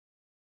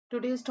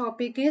Today's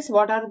topic is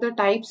what are the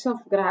types of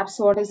graphs?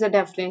 What is the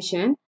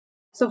definition?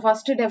 So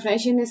first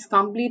definition is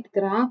complete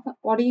graph.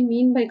 What do you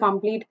mean by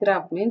complete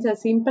graph? Means a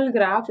simple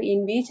graph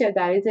in which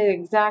there is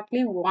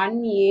exactly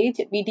one edge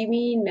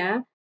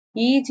between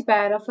each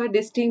pair of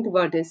distinct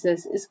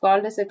vertices is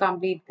called as a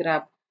complete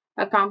graph.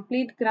 A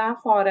complete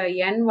graph or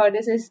a n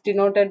vertices is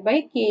denoted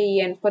by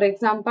kn. For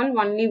example,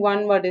 only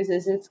one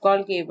vertices is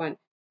called k1.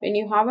 When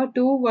you have a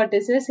two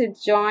vertices,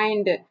 it's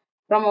joined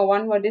from a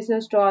one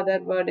vertices to other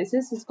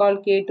vertices is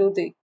called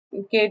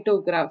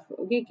K2 graph.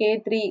 Okay,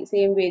 K3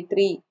 same way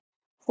 3,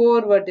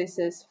 4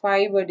 vertices,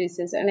 5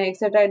 vertices, and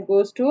etc. It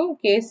goes to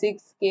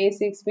K6.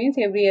 K6 means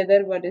every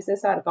other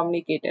vertices are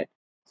communicated.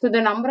 So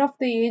the number of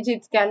the edge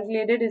it's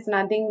calculated is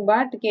nothing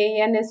but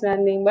Kn is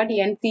nothing but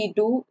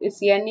NC2 is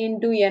n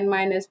into n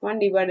minus 1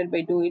 divided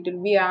by 2. It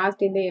will be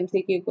asked in the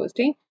MCQ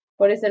question.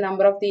 What is the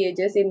number of the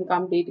edges in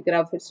complete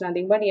graph? It's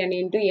nothing but n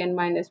into n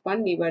minus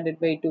 1 divided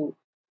by 2.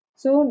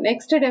 So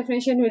next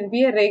definition will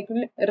be a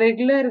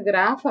regular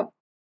graph.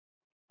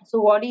 So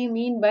what do you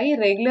mean by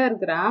regular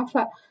graph?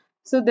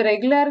 So the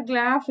regular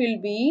graph will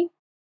be,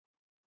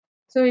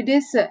 so it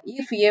is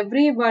if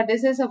every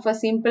vertices of a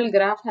simple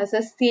graph has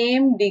a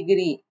same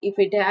degree. If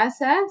it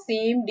has a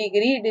same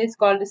degree, it is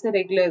called as a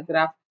regular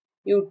graph.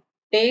 You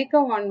take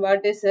a one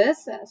vertices.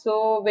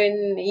 So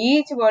when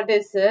each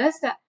vertices,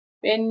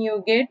 when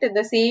you get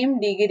the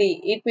same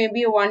degree, it may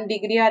be 1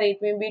 degree or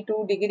it may be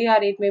 2 degree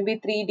or it may be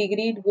 3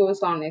 degree, it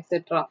goes on,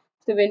 etc.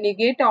 So when you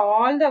get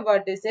all the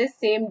vertices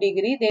same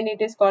degree, then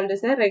it is called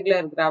as a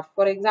regular graph.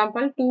 For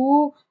example,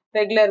 two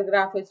regular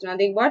graph is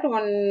nothing but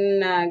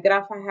one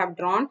graph I have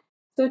drawn.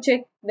 So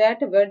check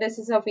that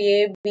vertices of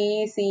A,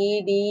 B,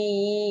 C,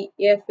 D,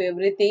 E, F,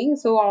 everything.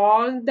 So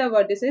all the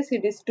vertices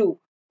it is 2.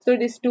 So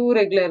it is 2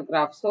 regular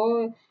graphs.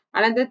 So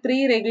another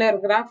 3 regular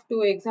graph,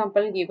 2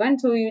 example given.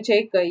 So you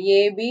check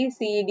A, B,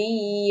 C, D,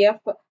 E,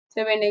 F.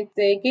 So when I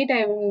take it,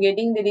 I am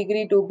getting the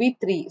degree to be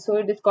 3. So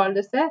it is called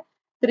as a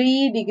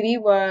 3 degree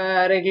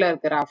regular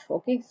graph.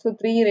 Okay, so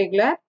 3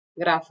 regular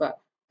graph.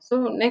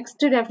 So next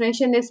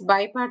definition is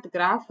bipart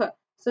graph.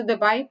 So the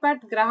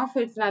bipart graph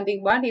is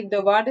nothing but if the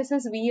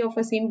vertices V of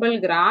a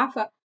simple graph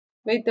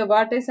with the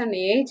vertex and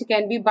edge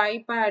can be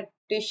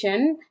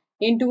bipartition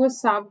into a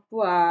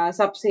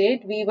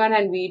subset V1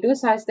 and V2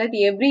 such that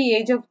every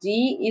edge of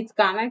G is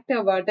connect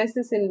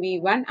vertices in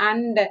V1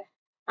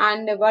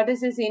 and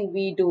vertices in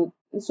V2,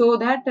 so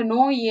that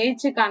no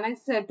edge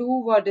connects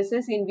two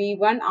vertices in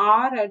V1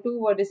 or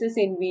two vertices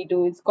in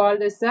V2. It's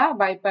called as a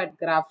bipart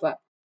graph.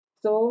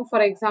 So,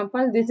 for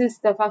example, this is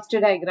the first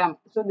diagram.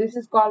 So, this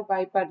is called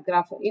bipart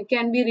graph. It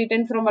can be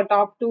written from a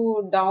top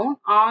to down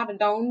or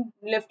down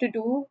left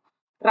to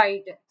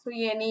right. So,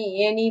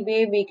 any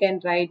way we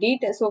can write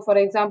it. So, for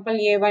example,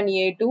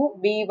 A1,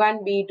 A2, B1,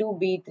 B2,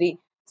 B3.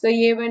 So,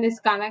 A1 is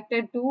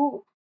connected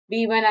to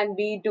B1 and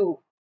B2.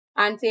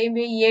 And same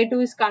way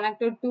A2 is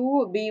connected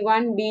to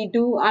B1,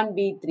 B2 and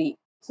B3.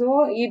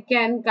 So it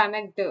can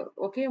connect,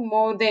 okay,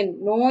 more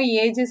than no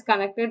edge is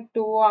connected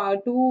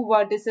to two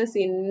vertices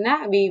in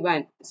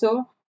V1.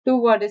 So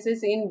two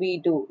vertices in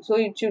V2. So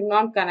it should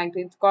not connect.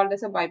 It's called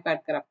as a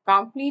bipart graph.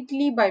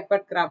 Completely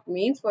bipart graph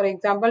means, for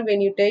example,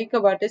 when you take a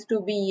vertex to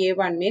be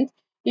A1 means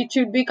it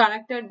should be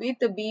connected with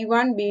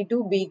B1, B2,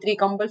 B3.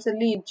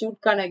 Compulsorily it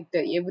should connect.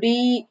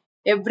 Every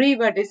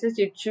vertices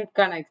it should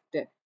connect.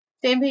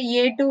 Same way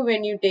A2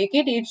 when you take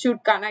it, it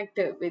should connect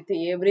with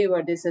every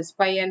vertices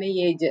phi and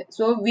edge.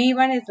 So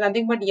V1 is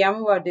nothing but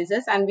m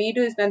vertices and V2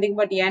 is nothing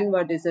but n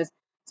vertices.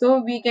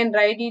 So we can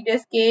write it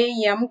as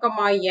k m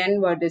comma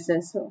n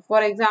vertices. So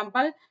for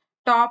example,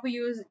 top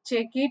use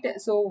check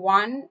it. So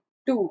 1,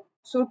 2.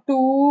 So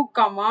 2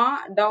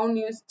 comma down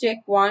use check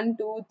 1,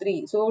 2,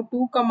 3. So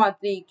 2 comma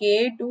 3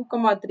 k 2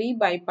 comma 3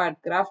 bipart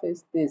graph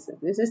is this.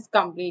 This is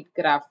complete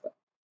graph.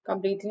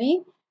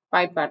 Completely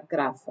bipart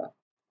graph.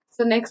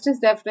 So next is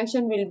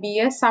definition will be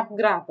a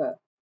subgraph.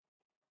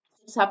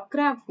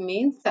 Subgraph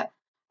means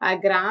a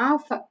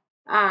graph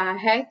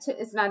H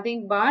is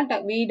nothing but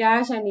V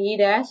dash and E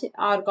dash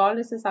are called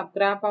as a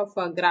subgraph of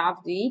a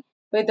graph G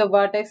with a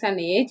vertex and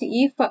edge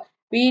if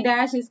V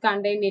dash is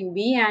contained in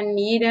V and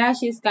E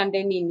dash is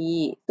contained in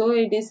E. So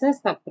it is a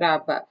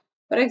subgraph.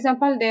 For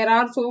example, there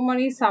are so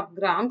many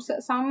subgraphs.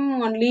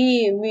 Some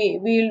only we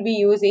will be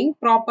using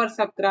proper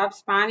subgraph,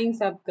 spanning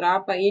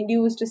subgraph,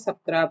 induced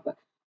subgraph.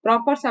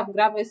 Proper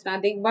subgraph is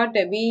nothing but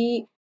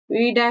V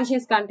dash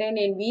is contained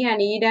in V and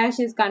E dash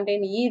is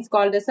contained in E. It's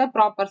called as a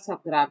proper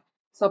subgraph.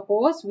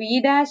 Suppose V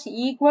dash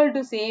equal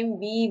to same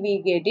V,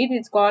 we get it.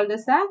 It's called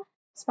as a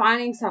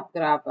spanning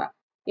subgraph.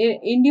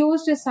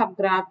 Induced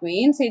subgraph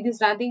means it is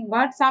nothing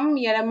but some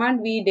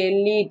element we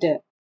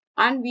delete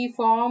and we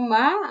form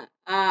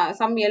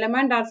some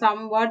element or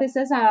some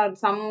vertices or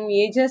some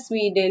edges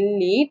we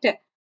delete.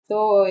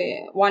 So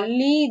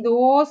only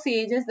those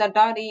edges that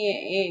are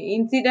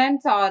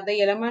incidents or the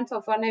elements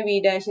of an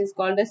V dash is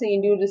called as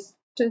induced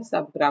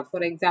subgraph.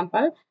 For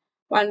example,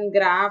 one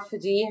graph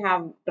G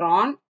have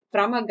drawn.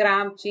 From a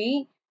graph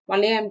G,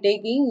 only I am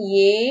taking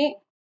A,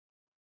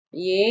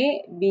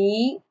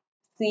 B,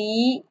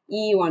 C,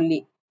 E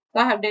only.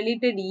 So I have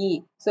deleted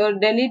E. So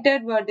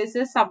deleted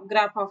vertices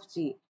subgraph of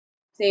G.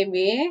 Same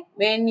way,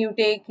 when you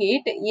take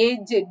it,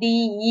 edge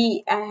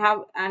DE, I have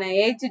an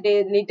edge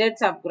deleted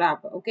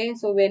subgraph. Okay,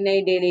 so when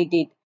I delete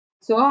it.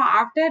 So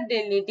after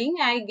deleting,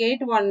 I get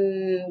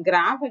one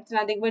graph. It's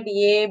nothing but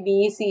A,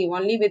 B, C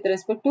only with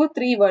respect to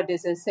 3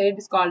 vertices. So it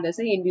is called as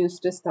a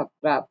induced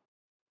subgraph.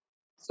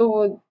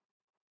 So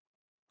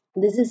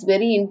this is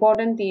very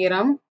important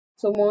theorem.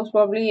 So most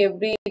probably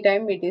every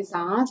time it is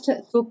asked.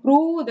 So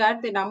prove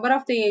that the number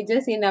of the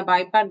edges in a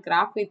bipart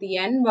graph with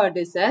n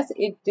vertices,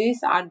 it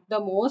is at the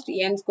most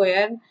n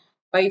squared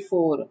by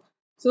 4.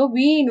 So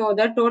we know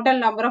the total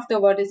number of the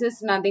vertices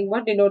is nothing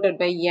but denoted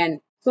by n.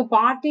 So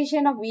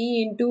partition of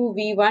V into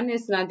V1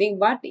 is nothing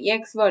but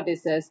x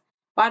vertices.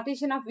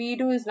 Partition of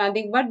V2 is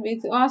nothing but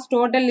because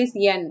total is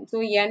n. So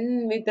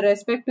n with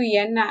respect to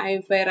n,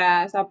 if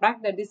I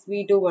subtract, that is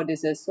V2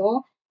 vertices.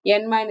 So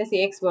n minus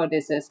x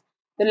vertices.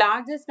 The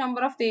largest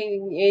number of the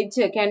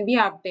edge can be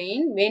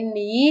obtained when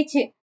each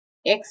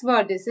x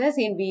vertices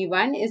in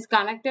V1 is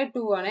connected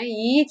to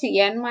each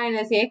n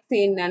minus x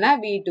in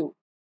V2.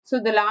 So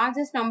the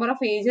largest number of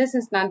edges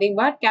is nothing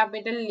but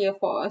capital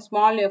F,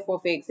 small f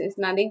of x is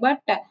nothing but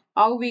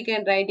how we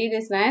can write it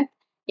is that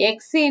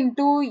x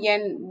into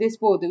n, this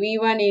both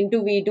V1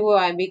 into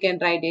V2 we can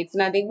write it. It's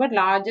nothing but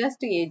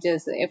largest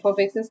edges. F of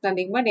x is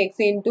nothing but x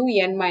into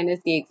n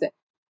minus x.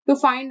 To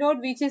find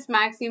out which is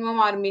maximum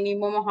or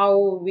minimum,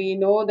 how we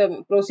know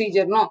the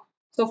procedure, no?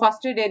 So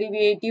first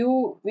derivative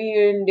we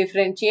will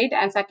differentiate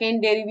and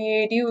second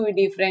derivative we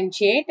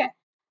differentiate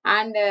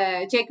and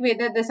check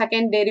whether the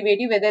second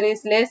derivative whether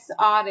is less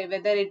or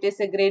whether it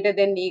is greater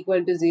than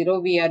equal to 0.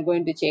 We are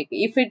going to check.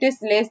 If it is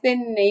less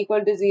than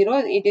equal to 0,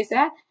 it is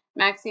a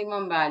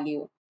maximum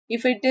value.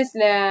 If it is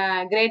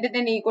greater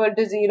than equal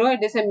to 0,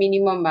 it is a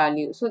minimum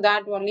value. So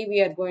that only we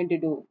are going to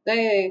do.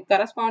 The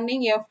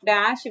corresponding f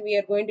dash, we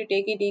are going to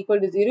take it equal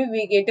to 0.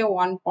 We get a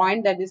 1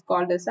 point that is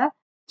called as a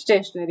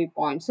stationary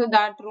point. So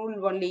that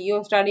rule only.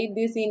 You studied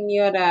this in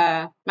your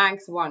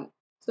max 1.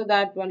 So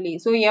that only.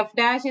 So f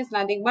dash is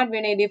nothing but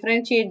when I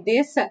differentiate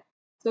this,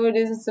 so it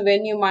is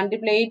when you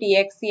multiply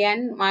it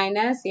xn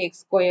minus x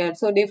squared.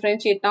 So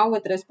differentiate now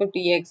with respect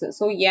to x.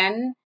 So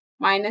n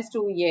minus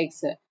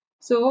 2x.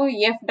 So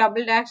f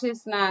double dash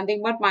is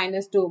nothing but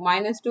minus 2.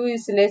 Minus 2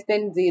 is less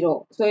than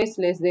 0. So it's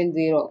less than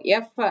 0.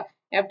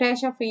 F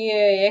dash of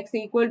x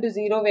equal to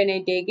 0 when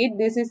I take it.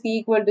 This is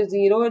equal to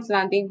 0. It's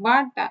nothing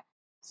but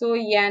so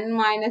n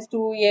minus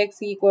 2x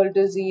equal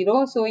to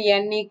 0. So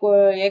n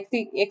equal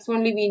x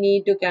only we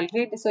need to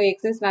calculate. So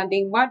x is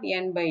nothing but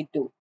n by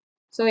 2.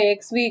 So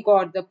x we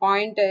got, the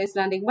point is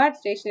nothing but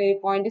stationary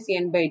point is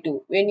n by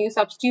 2. When you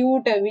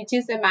substitute which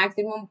is the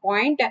maximum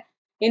point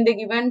in the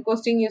given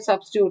question, you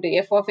substitute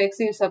f of x,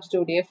 you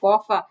substitute f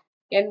of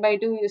n by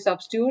 2, you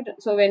substitute.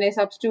 So when I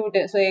substitute,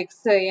 so x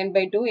n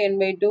by 2,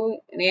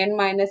 n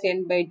minus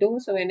n by 2.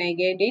 So when I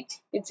get it,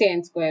 it's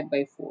n squared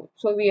by 4.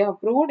 So we have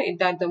proved it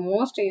that the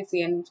most is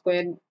n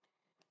squared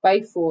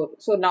by 4.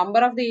 So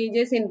number of the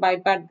edges in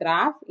bipart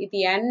graph with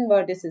n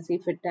vertices.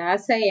 If it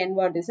has a n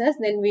vertices,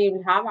 then we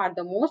will have at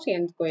the most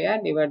n square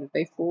divided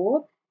by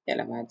 4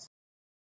 elements.